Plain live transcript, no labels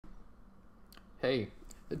Hey,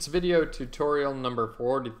 it's video tutorial number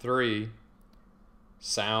 43.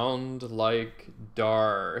 Sound like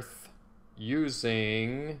Darth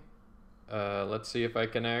using, let's see if I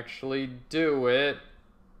can actually do it.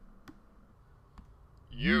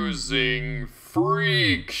 Using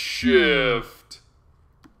FreqShift.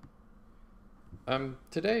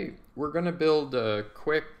 Today we're gonna build a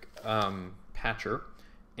quick patcher,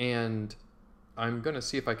 and I'm going to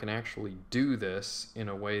see if I can actually do this in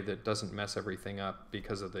a way that doesn't mess everything up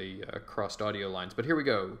because of the crossed audio lines. But here we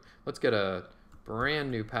go. Let's get a brand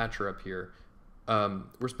new patcher up here.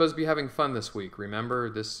 We're supposed to be having fun this week.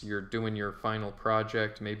 Remember, you're doing your final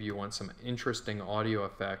project. Maybe you want some interesting audio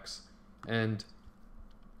effects. And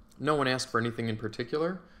no one asked for anything in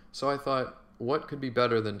particular. So I thought, what could be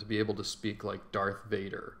better than to be able to speak like Darth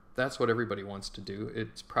Vadar? That's what everybody wants to do.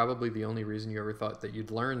 It's probably the only reason you ever thought that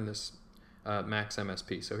you'd learn this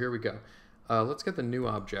MaxMSP. So here we go. Let's get the new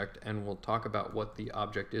object and we'll talk about what the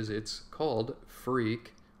object is. It's called Freq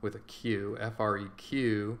with a Q,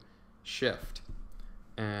 F-R-E-Q, shift.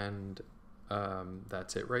 And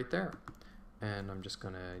that's it right there. And I'm just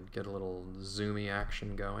going to get a little zoomy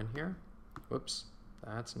action going here. Whoops,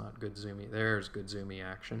 that's not good zoomy. There's good zoomy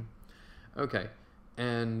action. Okay,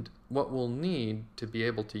 and what we'll need to be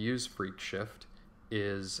able to use FreqShift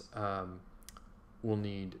is we'll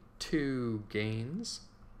need 2 gains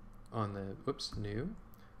on the, new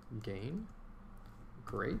gain,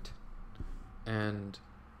 great. And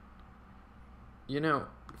you know,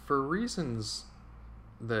 for reasons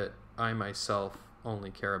that I myself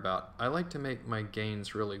only care about, I like to make my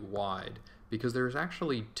gains really wide because there's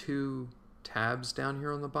actually 2 tabs down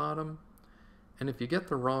here on the bottom, and if you get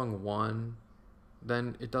the wrong one,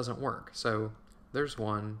 then it doesn't work. So there's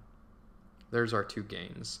one, there's our 2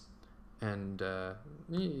 gains. And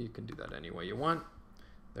you can do that any way you want.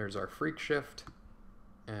 There's our FreqShift,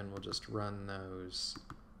 and we'll just run those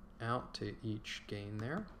out to each gain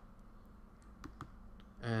there.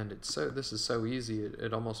 And this is so easy,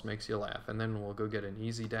 it almost makes you laugh. And then we'll go get an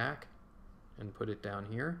easy DAC and put it down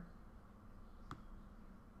here.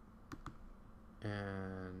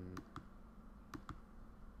 And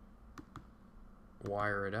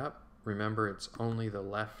wire it up. Remember, it's only the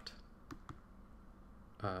left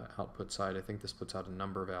output side. I think this puts out a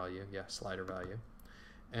number value, yeah, slider value.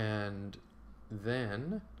 And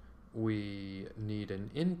then we need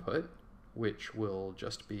an input, which will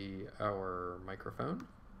just be our microphone.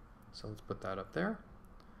 So let's put that up there.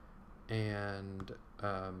 And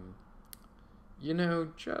you know,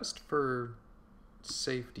 just for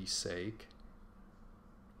safety's sake,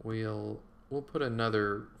 we'll put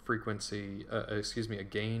another frequency, a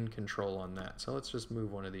gain control on that. So let's just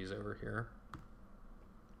move one of these over here,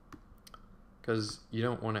 because you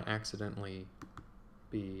don't want to accidentally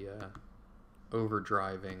be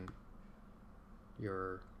overdriving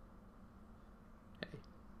your, hey,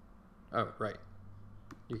 oh, right,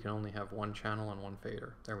 you can only have 1 channel and 1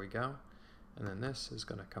 fader. There we go. And then this is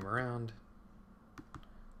going to come around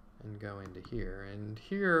and go into here. And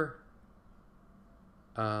here,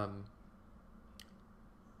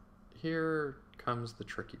 here comes the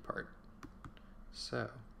tricky part.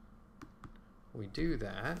 So we do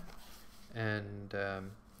that. And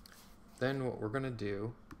then what we're going to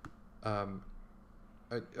do,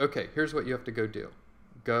 okay, here's what you have to go do.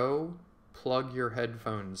 Go plug your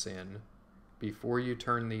headphones in before you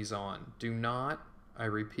turn these on. Do not, I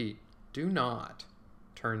repeat, do not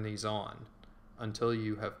turn these on until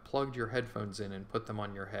you have plugged your headphones in and put them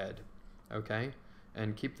on your head, okay?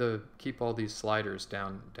 And keep all these sliders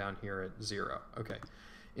down here at 0. Okay.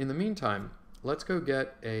 In the meantime, let's go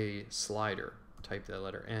get a slider. Type the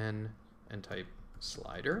letter N and type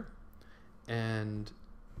slider, and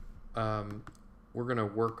we're going to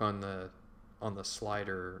work on the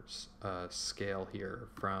sliders scale here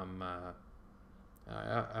from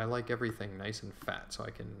I like everything nice and fat so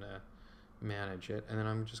I can manage it, and then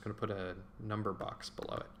I'm just going to put a number box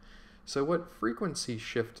below it. So what frequency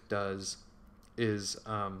shift does is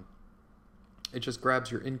it just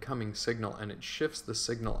grabs your incoming signal and it shifts the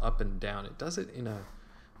signal up and down. It does it in a,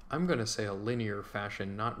 I'm going to say, a linear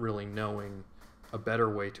fashion, not really knowing a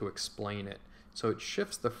better way to explain it. So it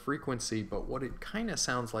shifts the frequency, but what it kind of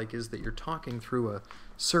sounds like is that you're talking through a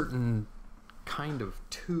certain kind of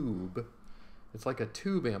tube. It's like a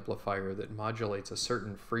tube amplifier that modulates a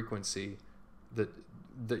certain frequency that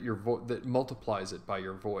multiplies it by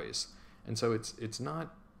your voice. And so it's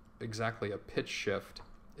not exactly a pitch shift,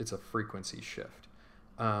 it's a frequency shift.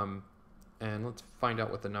 And let's find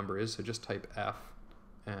out what the number is. So just type F,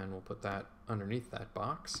 and we'll put that underneath that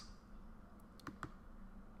box.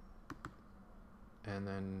 And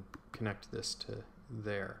then connect this to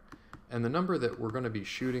there. And the number that we're going to be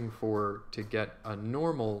shooting for to get a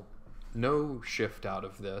normal no shift out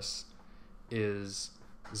of this is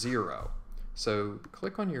 0. So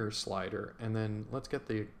click on your slider, and then let's get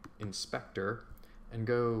the inspector and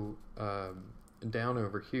go down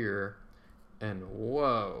over here, and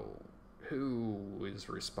whoa, who is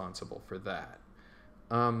responsible for that?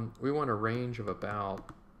 We want a range of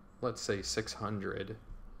about, let's say 600,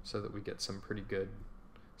 so that we get some pretty good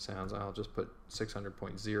sounds. I'll just put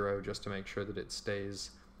 600.0 just to make sure that it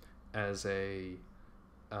stays as a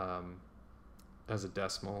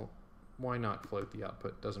decimal. Why not float the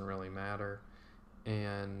output? Doesn't really matter.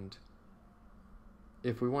 And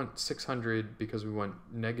if we want 600 because we want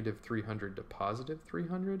negative 300 to positive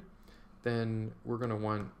 300, then we're going to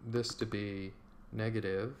want this to be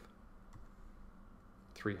negative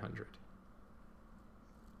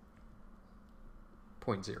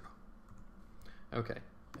 300.0. Okay,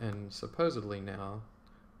 and supposedly now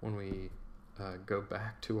when we go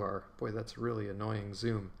back to our, boy, that's really annoying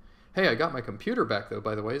zoom. Hey, I got my computer back though,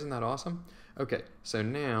 by the way. Isn't that awesome? Okay, so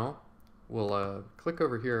now we'll click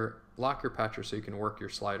over here, lock your patcher so you can work your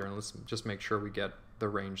slider, and let's just make sure we get the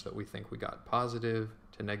range that we think we got, positive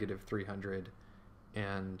to negative 300.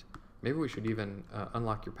 And maybe we should even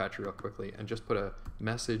unlock your patcher real quickly and just put a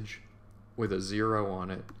message with a 0 on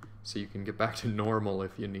it so you can get back to normal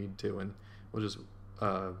if you need to. And we'll just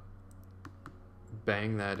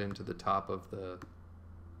bang that into the top of the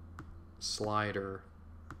slider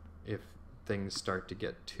if things start to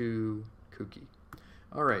get too kooky.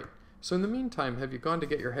 All right, so in the meantime, have you gone to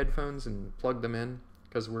get your headphones and plugged them in?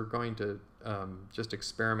 Because we're going to just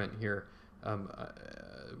experiment here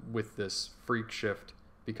with this FreqShift,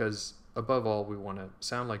 because above all, we want to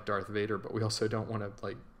sound like Darth Vader, but we also don't want to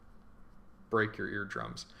like break your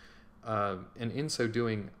eardrums. And in so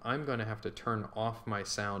doing, I'm going to have to turn off my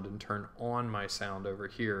sound and turn on my sound over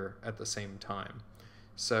here at the same time.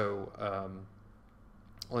 So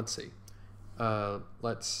let's see. Oh,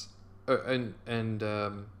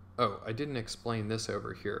 I didn't explain this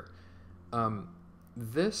over here.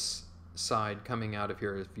 This side coming out of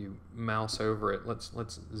here, if you mouse over it,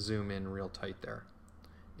 let's zoom in real tight there.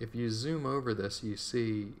 If you zoom over this, you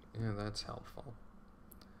see, yeah, that's helpful.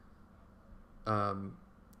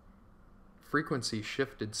 Frequency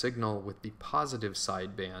shifted signal with the positive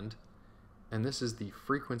sideband, and this is the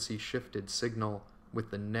frequency shifted signal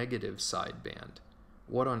with the negative sideband.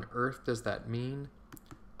 What on earth does that mean?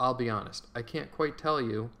 I'll be honest, I can't quite tell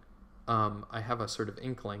you. I have a sort of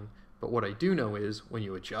inkling, but what I do know is when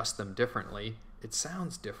you adjust them differently, it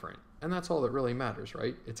sounds different, and that's all that really matters,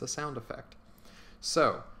 right? It's a sound effect.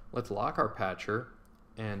 So let's lock our patcher,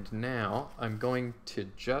 and now I'm going to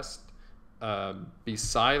just be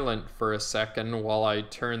silent for a second while I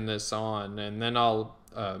turn this on, and then I'll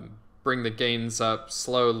bring the gains up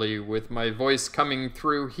slowly with my voice coming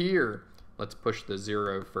through here. Let's push the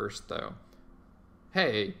 0 first though.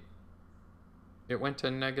 Hey, it went to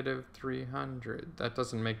negative 300. That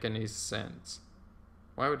doesn't make any sense.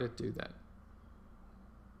 Why would it do that?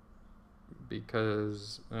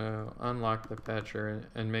 Because unlock the patcher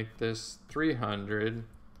and make this 300,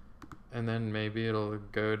 and then maybe it'll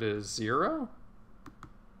go to 0?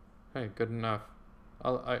 Hey, good enough.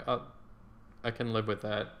 I can live with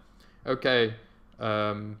that. Okay,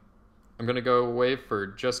 I'm gonna go away for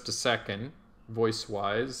just a second,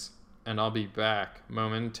 voice-wise, and I'll be back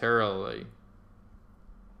momentarily.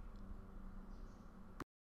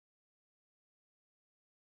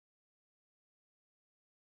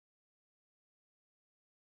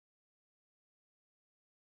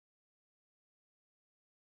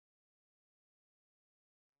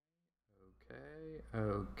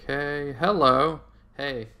 Okay, hello.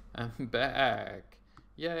 Hey, I'm back.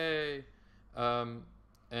 Yay.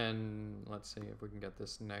 And let's see if we can get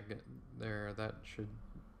this there. That should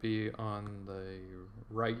be on the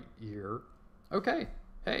right ear. Okay.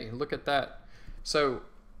 Hey, look at that. So,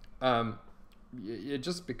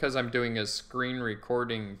 just because I'm doing a screen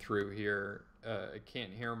recording through here, I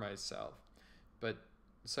can't hear myself. But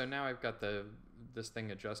so now I've got this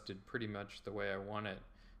thing adjusted pretty much the way I want it.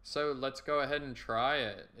 So let's go ahead and try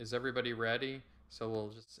it. Is everybody ready? So we'll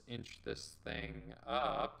just inch this thing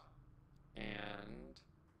up, and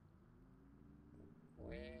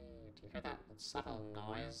do you hear that subtle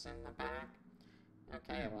noise in the back?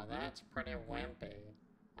 Okay, well that's pretty wimpy.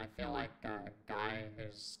 I feel like a guy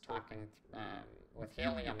who's talking with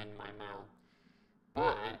helium in my mouth.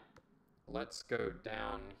 But let's go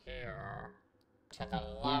down here to the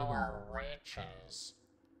lower reaches,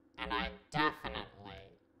 and I definitely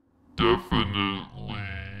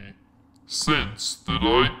sense that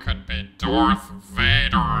I could be Darth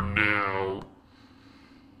Vader now.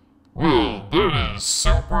 Well, that is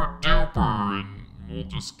super duper, and we'll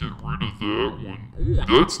just get rid of that one. Ooh,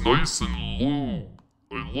 that's nice and low.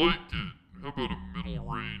 I like it. How about a middle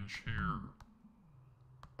range here?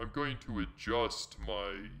 I'm going to adjust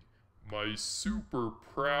my super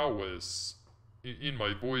prowess in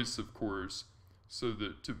my voice, of course, so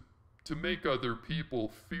that to make other people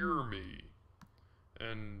fear me.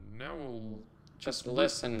 And now we'll just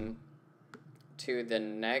listen to the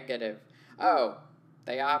negative. Oh,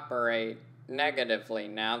 they operate negatively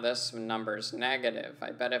now. This number's negative.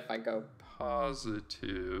 I bet if I go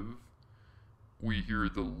positive, we hear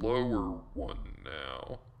the lower one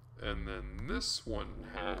now. And then this one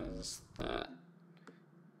has the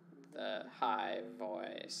high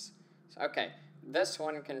voice. Okay, this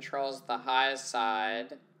one controls the high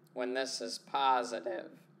side when this is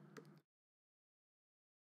positive.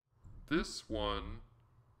 This one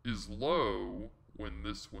is low when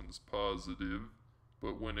this one's positive,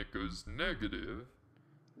 but when it goes negative,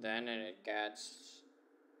 then it gets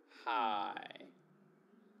high.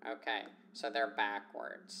 Okay, so they're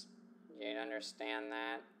backwards. Do you understand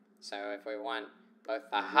that? So if we want both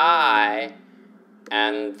the high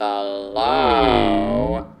and the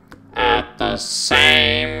low at the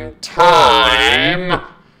same time,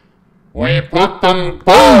 we put them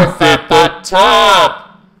both at the top.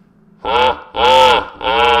 Ha ha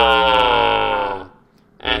ha.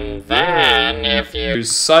 And then if you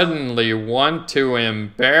suddenly want to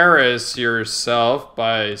embarrass yourself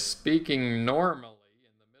by speaking normally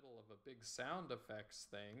in the middle of a big sound effects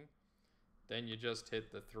thing, then you just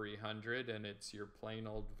hit the 300 and it's your plain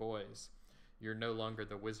old voice. You're no longer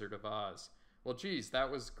the Wizard of Oz. Well, geez, that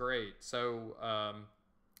was great. So,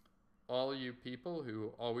 all you people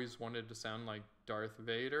who always wanted to sound like Darth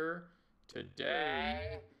Vader,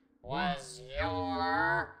 today was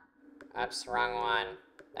your... Oops, wrong one.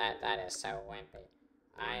 That is so wimpy.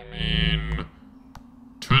 I mean...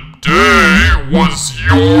 Today was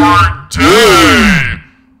your day!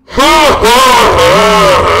 Ha ha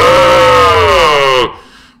ha!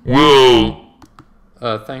 Well...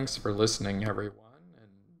 thanks for listening, everyone,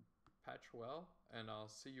 and patch well, and I'll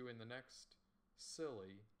see you in the next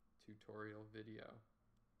silly tutorial video.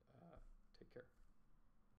 Take care.